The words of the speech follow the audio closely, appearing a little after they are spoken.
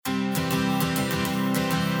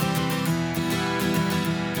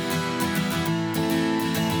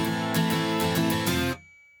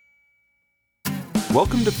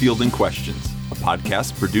Welcome to Fielding Questions, a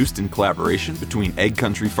podcast produced in collaboration between Ag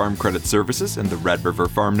Country Farm Credit Services and the Red River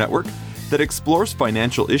Farm Network that explores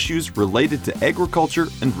financial issues related to agriculture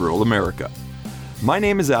and rural America. My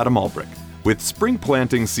name is Adam Albrecht. With spring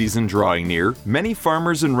planting season drawing near, many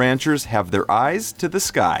farmers and ranchers have their eyes to the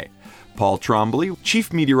sky. Paul Trombley,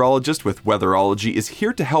 Chief Meteorologist with Weatherology, is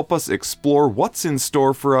here to help us explore what's in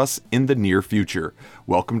store for us in the near future.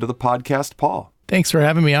 Welcome to the podcast, Paul. Thanks for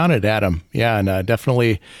having me on it, Adam. Yeah, and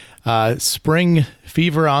definitely spring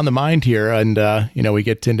fever on the mind here. And, we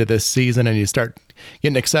get into this season and you start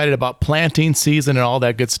getting excited about planting season and all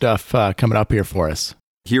that good stuff coming up here for us.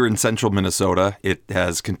 Here in central Minnesota, it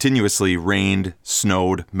has continuously rained,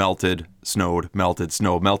 snowed, melted. So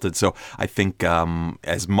I think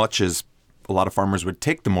as much as a lot of farmers would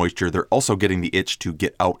take the moisture, they're also getting the itch to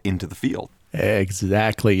get out into the field.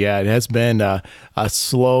 Exactly. Yeah, it has been a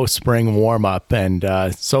slow spring warm-up,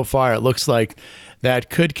 and so far it looks like that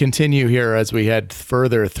could continue here as we head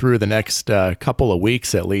further through the next couple of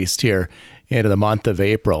weeks, at least here into the month of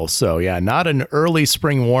April. So yeah, not an early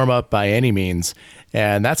spring warm-up by any means.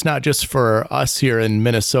 And that's not just for us here in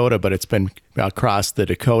Minnesota, but it's been across the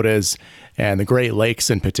Dakotas and the Great Lakes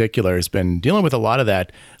in particular has been dealing with a lot of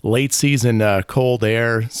that late season cold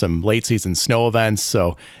air, some late season snow events.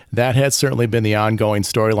 So that has certainly been the ongoing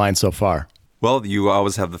storyline so far. Well, you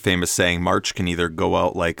always have the famous saying, March can either go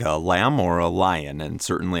out like a lamb or a lion. And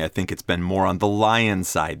certainly I think it's been more on the lion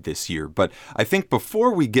side this year. But I think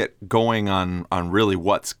before we get going on really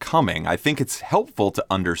what's coming, I think it's helpful to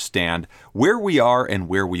understand where we are and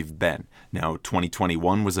where we've been. Now,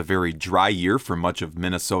 2021 was a very dry year for much of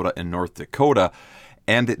Minnesota and North Dakota,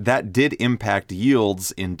 and that did impact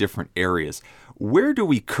yields in different areas. Where do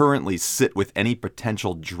we currently sit with any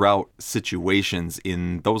potential drought situations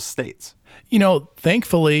in those states?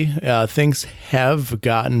 Thankfully, things have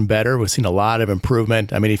gotten better. We've seen a lot of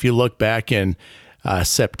improvement. I mean, if you look back in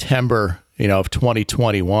September, of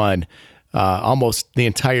 2021, almost the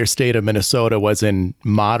entire state of Minnesota was in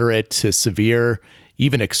moderate to severe,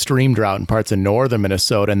 even extreme drought in parts of northern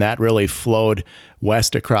Minnesota, and that really flowed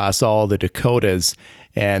west across all the Dakotas.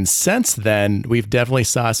 And since then, we've definitely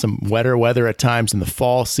saw some wetter weather at times in the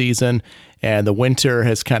fall season, and the winter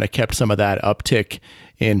has kind of kept some of that uptick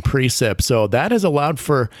in precip. So that has allowed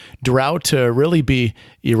for drought to really be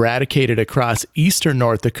eradicated across eastern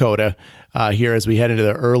North Dakota here as we head into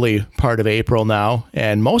the early part of April now.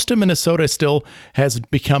 And most of Minnesota still has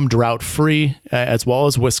become drought-free, as well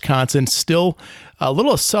as Wisconsin. Still a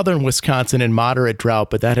little southern Wisconsin in moderate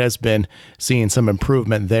drought, but that has been seeing some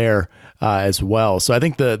improvement there as well. So I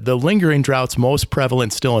think the lingering drought's most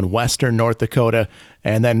prevalent still in western North Dakota,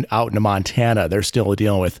 and then out in Montana, they're still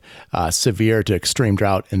dealing with severe to extreme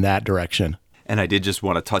drought in that direction. And I did just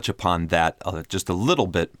want to touch upon that just a little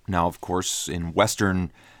bit. Now, of course, in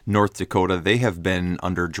western North Dakota, they have been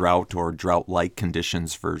under drought or drought-like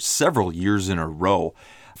conditions for several years in a row.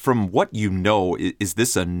 From what you know, is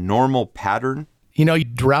this a normal pattern?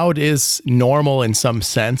 Drought is normal in some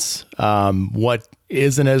sense. What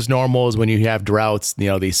isn't as normal is when you have droughts,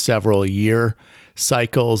 these several year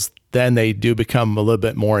cycles, then they do become a little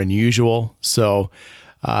bit more unusual. So,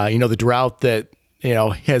 the drought that,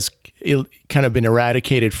 has kind of been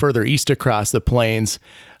eradicated further east across the plains,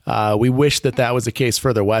 we wish that was the case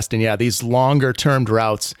further west. And yeah, these longer term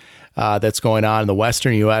droughts that's going on in the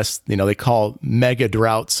western U.S., they call mega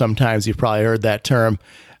droughts. Sometimes you've probably heard that term,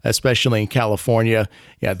 especially in California.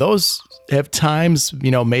 Yeah, those have times,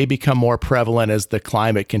 may become more prevalent as the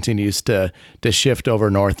climate continues to shift over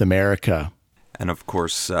North America. And of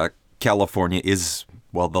course, California is,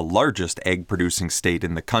 the largest egg-producing state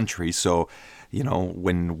in the country. So,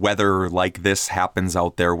 when weather like this happens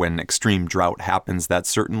out there, when extreme drought happens, that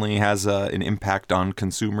certainly has an impact on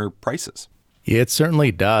consumer prices. It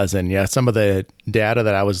certainly does. And yeah, some of the data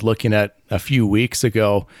that I was looking at a few weeks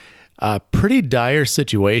ago, pretty dire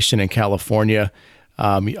situation in California.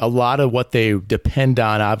 A lot of what they depend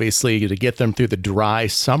on, obviously, to get them through the dry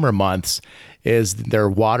summer months is their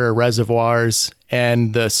water reservoirs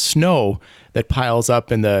and the snow that piles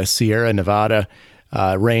up in the Sierra Nevada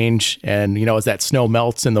range. And, as that snow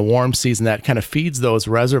melts in the warm season, that kind of feeds those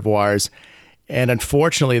reservoirs. And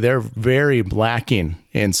unfortunately, they're very lacking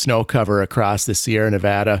in snow cover across the Sierra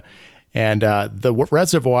Nevada. And the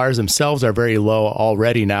reservoirs themselves are very low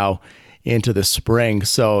already now into the spring.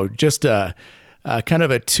 So just kind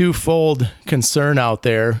of a twofold concern out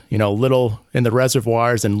there, little in the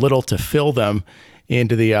reservoirs and little to fill them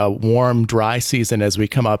into the warm, dry season as we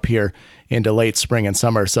come up here into late spring and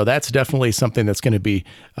summer. So that's definitely something that's going to be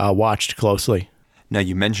watched closely. Now,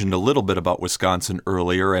 you mentioned a little bit about Wisconsin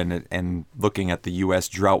earlier, and looking at the U.S.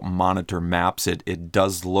 Drought Monitor maps, it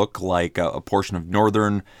does look like a portion of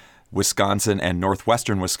northern Wisconsin and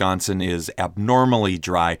northwestern Wisconsin is abnormally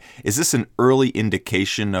dry. Is this an early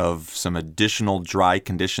indication of some additional dry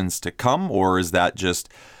conditions to come, or is that just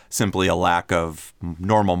simply a lack of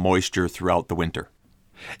normal moisture throughout the winter?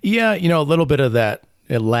 Yeah, a little bit of that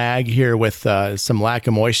lag here with some lack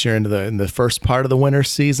of moisture in the first part of the winter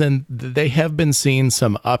season. They have been seeing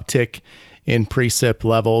some uptick in precip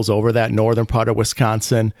levels over that northern part of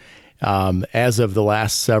Wisconsin as of the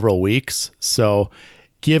last several weeks. So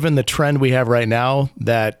given the trend we have right now,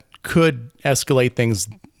 that could escalate things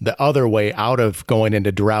the other way out of going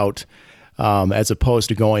into drought as opposed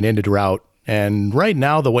to going into drought. And right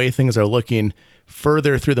now, the way things are looking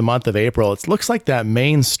further through the month of April, it looks like that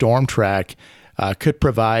main storm track could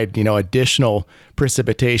provide, additional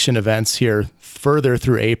precipitation events here further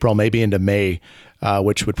through April, maybe into May,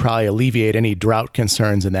 which would probably alleviate any drought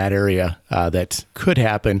concerns in that area that could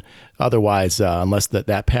happen otherwise, unless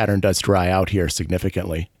that pattern does dry out here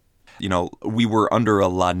significantly. We were under a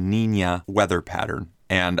La Nina weather pattern,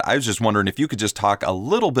 and I was just wondering if you could just talk a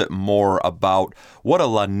little bit more about what a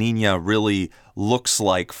La Nina really looks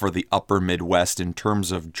like for the upper Midwest in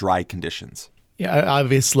terms of dry conditions. Yeah,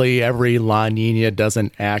 obviously every La Nina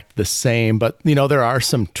doesn't act the same, but there are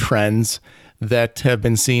some trends that have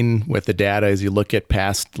been seen with the data as you look at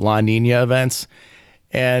past La Nina events.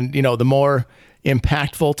 And the more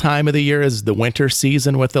impactful time of the year is the winter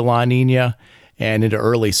season with the La Nina and into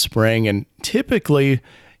early spring. And typically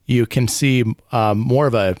you can see more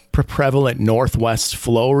of a prevalent northwest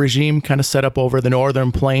flow regime kind of set up over the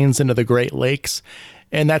northern plains into the Great Lakes.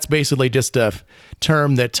 And that's basically just a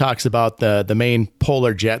term that talks about the main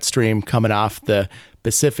polar jet stream coming off the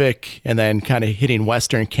Pacific and then kind of hitting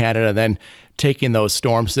Western Canada, then taking those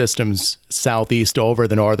storm systems southeast over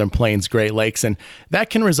the northern plains, Great Lakes. And that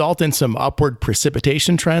can result in some upward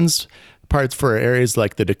precipitation trends, parts for areas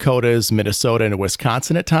like the Dakotas, Minnesota, and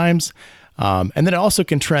Wisconsin at times. And then it also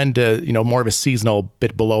can trend to, more of a seasonal,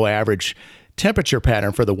 bit below average temperature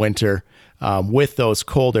pattern for the winter, with those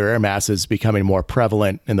colder air masses becoming more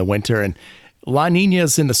prevalent in the winter. And La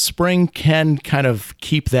Ninas in the spring can kind of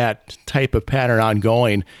keep that type of pattern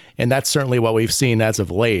ongoing. And that's certainly what we've seen as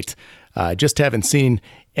of late. Just haven't seen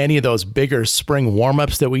any of those bigger spring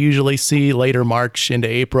warm-ups that we usually see later March into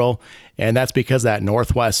April. And that's because that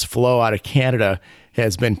northwest flow out of Canada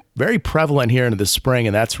has been very prevalent here into the spring.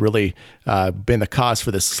 And that's really been the cause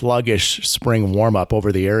for the sluggish spring warm-up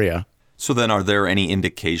over the area. So then are there any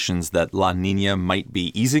indications that La Nina might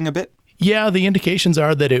be easing a bit? Yeah, the indications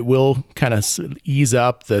are that it will kind of ease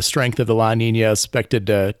up. The strength of the La Nina is expected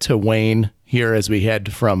to wane here as we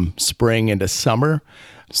head from spring into summer.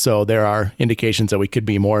 So there are indications that we could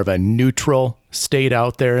be more of a neutral state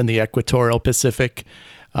out there in the equatorial Pacific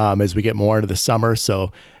as we get more into the summer.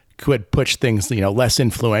 So could push things, less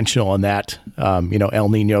influential in that, El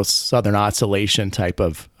Nino Southern Oscillation type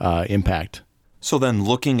of impact. So then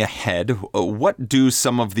looking ahead, what do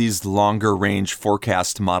some of these longer range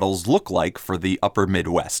forecast models look like for the upper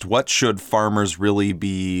Midwest? What should farmers really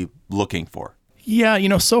be looking for?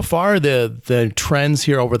 Yeah, so far the trends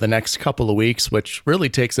here over the next couple of weeks, which really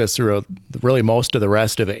takes us through really most of the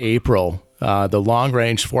rest of April, the long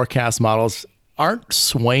range forecast models aren't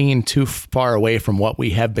swaying too far away from what we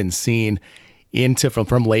have been seeing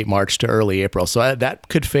from late March to early April. So that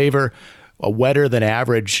could favor a wetter than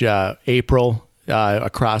average April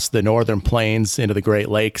across the northern plains into the Great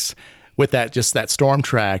Lakes, with that storm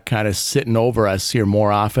track kind of sitting over us here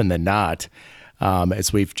more often than not,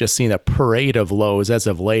 as we've just seen a parade of lows as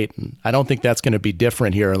of late. I don't think that's going to be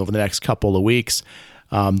different here over the next couple of weeks.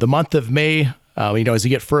 The month of May, as you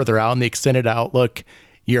get further out in the extended outlook,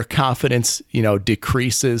 your confidence,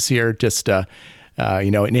 decreases here just,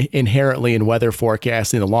 inherently in weather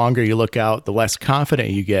forecasting. The longer you look out, the less confident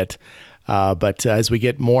you get. But as we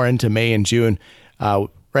get more into May and June,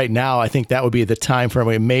 right now, I think that would be the time for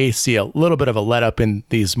we may see a little bit of a let up in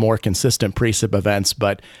these more consistent precip events.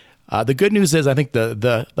 But the good news is I think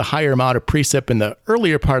the higher amount of precip in the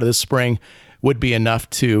earlier part of the spring would be enough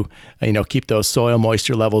to, keep those soil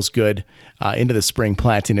moisture levels good into the spring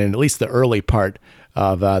planting and at least the early part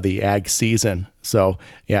of the ag season. So,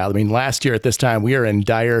 yeah, last year at this time, we were in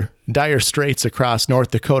dire straits across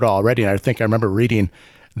North Dakota already. And I remember reading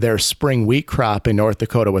their spring wheat crop in North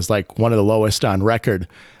Dakota was like one of the lowest on record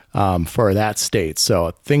for that state.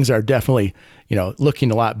 So things are definitely,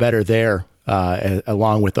 looking a lot better there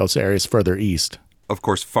along with those areas further east. Of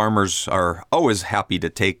course, farmers are always happy to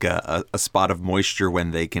take a spot of moisture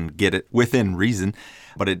when they can get it within reason.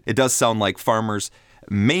 But it does sound like farmers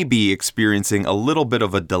may be experiencing a little bit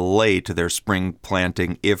of a delay to their spring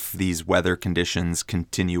planting if these weather conditions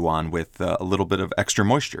continue on with a little bit of extra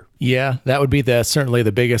moisture. Yeah, that would be certainly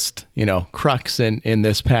the biggest, crux in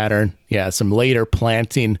this pattern. Yeah, some later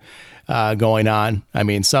planting going on. I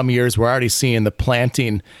mean, some years we're already seeing the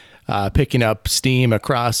planting picking up steam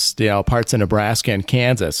across parts of Nebraska and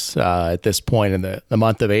Kansas at this point in the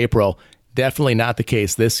month of April. Definitely not the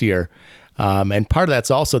case this year. And part of that's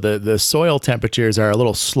also the soil temperatures are a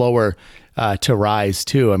little slower to rise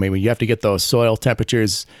too. I mean, you have to get those soil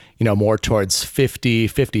temperatures, more towards 50,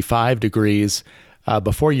 55 degrees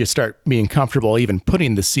before you start being comfortable even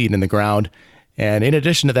putting the seed in the ground. And in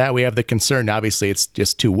addition to that, we have the concern, obviously, it's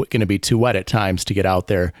just going to be too wet at times to get out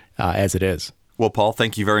there as it is. Well, Paul,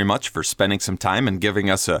 thank you very much for spending some time and giving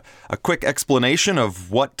us a quick explanation of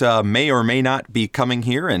what may or may not be coming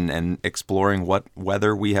here and exploring what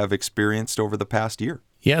weather we have experienced over the past year.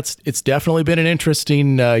 Yeah, it's definitely been an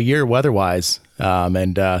interesting year weather-wise.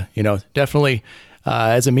 Definitely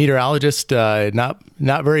as a meteorologist, not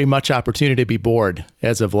very much opportunity to be bored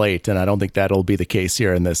as of late. And I don't think that'll be the case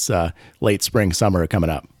here in this late spring, summer coming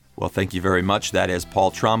up. Well, thank you very much. That is Paul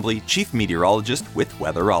Trombley, Chief Meteorologist with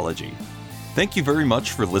Weatherology. Thank you very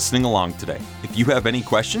much for listening along today. If you have any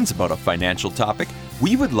questions about a financial topic,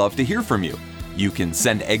 we would love to hear from you. You can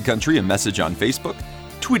send Egg Country a message on Facebook,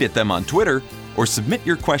 tweet at them on Twitter, or submit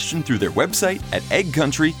your question through their website at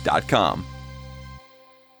eggcountry.com.